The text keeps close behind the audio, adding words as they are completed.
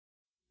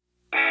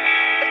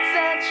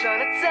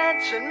attention,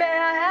 attention. May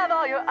I have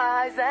all your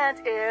eyes and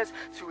ears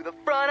to the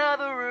front of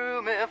the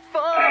room if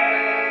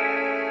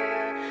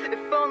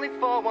only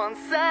for 1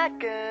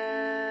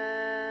 second.